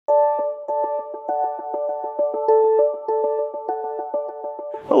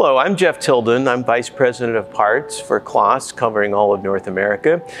Hello, I'm Jeff Tilden. I'm Vice President of Parts for CLAAS, covering all of North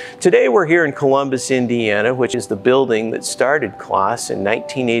America. Today we're here in Columbus, Indiana, which is the building that started CLAAS in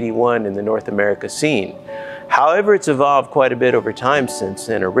 1981 in the North America scene. However, it's evolved quite a bit over time since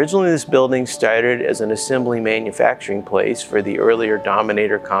then. Originally, this building started as an assembly manufacturing place for the earlier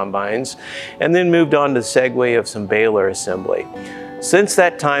Dominator combines, and then moved on to the segue of some baler assembly. Since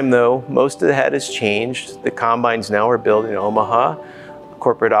that time, though, most of that has changed. The combines now are built in Omaha.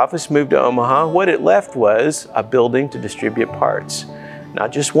 Corporate office moved to Omaha. What it left was a building to distribute parts.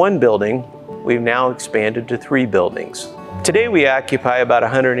 Not just one building, we've now expanded to 3 buildings. Today we occupy about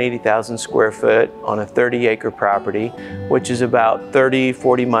 180,000 square foot on a 30-acre property, which is about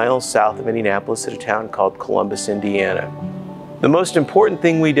 40 miles south of Indianapolis at a town called Columbus, Indiana. The most important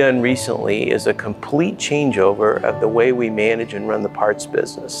thing we've done recently is a complete changeover of the way we manage and run the parts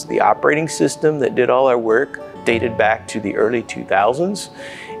business. The operating system that did all our work dated back to the early 2000s,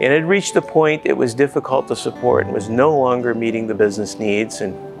 and it reached the point it was difficult to support and was no longer meeting the business needs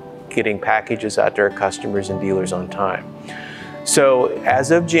and getting packages out to our customers and dealers on time. So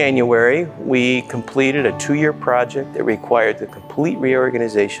as of January, we completed a 2-year project that required the complete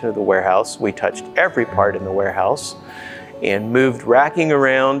reorganization of the warehouse. We touched every part in the warehouse and moved racking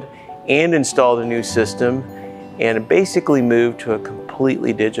around and installed a new system and basically moved to a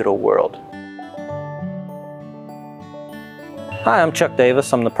completely digital world. Hi, I'm Chuck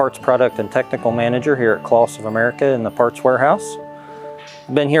Davis. I'm the Parts Product and Technical Manager here at CLAAS of America in the Parts Warehouse.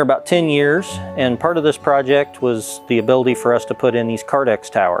 I've been here about 10 years, and part of this project was the ability for us to put in these Cardex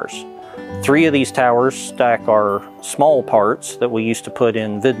towers. 3 of these towers stack our small parts that we used to put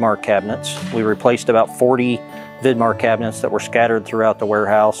in Vidmar cabinets. We replaced about 40 Vidmar cabinets that were scattered throughout the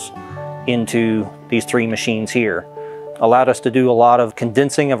warehouse into these 3 machines here. Allowed us to do a lot of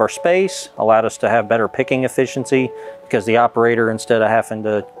condensing of our space, allowed us to have better picking efficiency because the operator, instead of having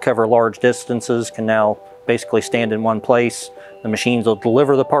to cover large distances, can now basically stand in one place. The machines will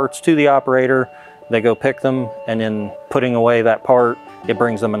deliver the parts to the operator, they go pick them, and then putting away that part, it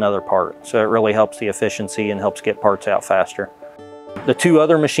brings them another part. So it really helps the efficiency and helps get parts out faster. The 2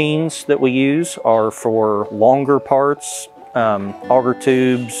 other machines that we use are for longer parts, auger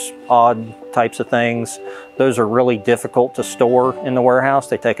tubes, odd types of things. Those are really difficult to store in the warehouse.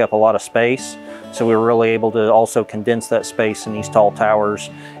 They take up a lot of space. So we were really able to also condense that space in these tall towers.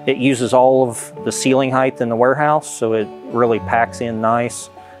 It uses all of the ceiling height in the warehouse, so it really packs in nice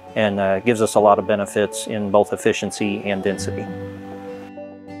and gives us a lot of benefits in both efficiency and density.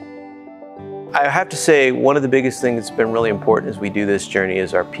 I have to say, one of the biggest things that's been really important as we do this journey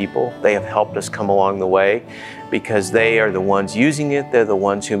is our people. They have helped us come along the way because they are the ones using it, they're the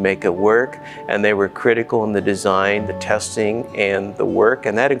ones who make it work, and they were critical in the design, the testing, and the work,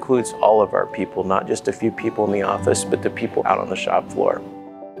 and that includes all of our people, not just a few people in the office, but the people out on the shop floor.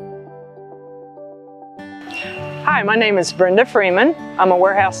 Hi, my name is Brenda Freeman. I'm a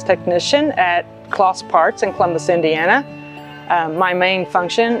warehouse technician at CLAAS Parts in Columbus, Indiana. My main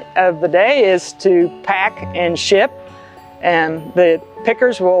function of the day is to pack and ship, and the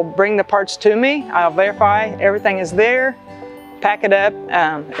pickers will bring the parts to me. I'll verify everything is there, pack it up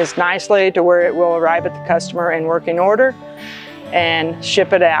as nicely to where it will arrive at the customer in working order, and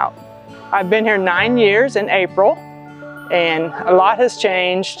ship it out. I've been here 9 years in April, and a lot has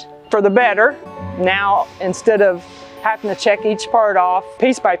changed for the better. Now, instead of having to check each part off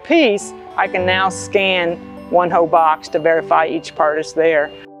piece by piece, I can now scan one whole box to verify each part is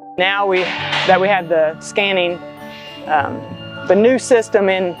there. Now that we have the scanning, the new system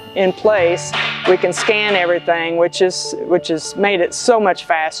in place, we can scan everything, which has made it so much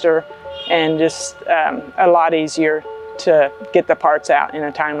faster and just a lot easier to get the parts out in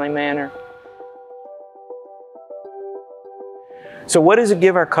a timely manner. So what does it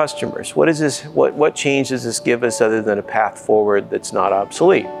give our customers? What change does this give us other than a path forward that's not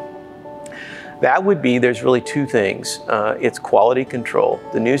obsolete? That would be, there's really 2 things. It's quality control.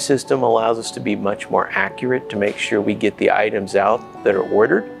 The new system allows us to be much more accurate to make sure we get the items out that are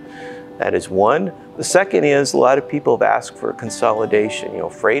ordered. That is one. The second is a lot of people have asked for consolidation. You know,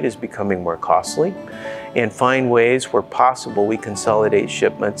 freight is becoming more costly, and find ways where possible we consolidate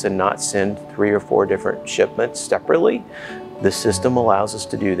shipments and not send 3 or 4 different shipments separately. The system allows us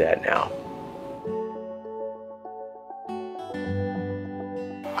to do that now.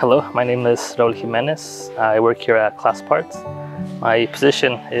 Hello, my name is Raul Jimenez. I work here at CLAAS Parts. My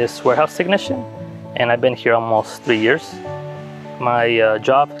position is warehouse technician, and I've been here almost 3 years. My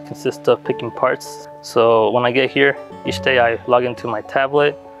job consists of picking parts. So when I get here, each day I log into my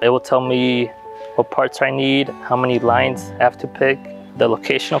tablet. It will tell me what parts I need, how many lines I have to pick, the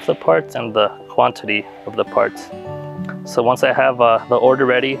location of the parts, and the quantity of the parts. So once I have the order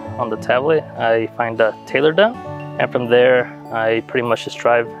ready on the tablet, I find a tailor done, and from there I pretty much just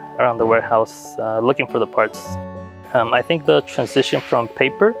drive around the warehouse looking for the parts. I think the transition from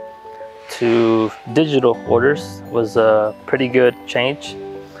paper to digital orders was a pretty good change.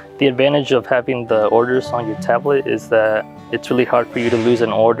 The advantage of having the orders on your tablet is that it's really hard for you to lose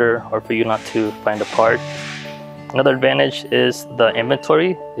an order or for you not to find a part. Another advantage is the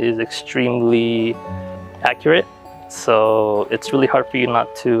inventory is extremely accurate, so it's really hard for you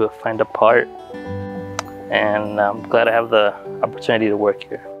not to find a part, and I'm glad I have the opportunity to work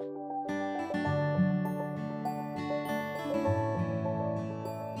here.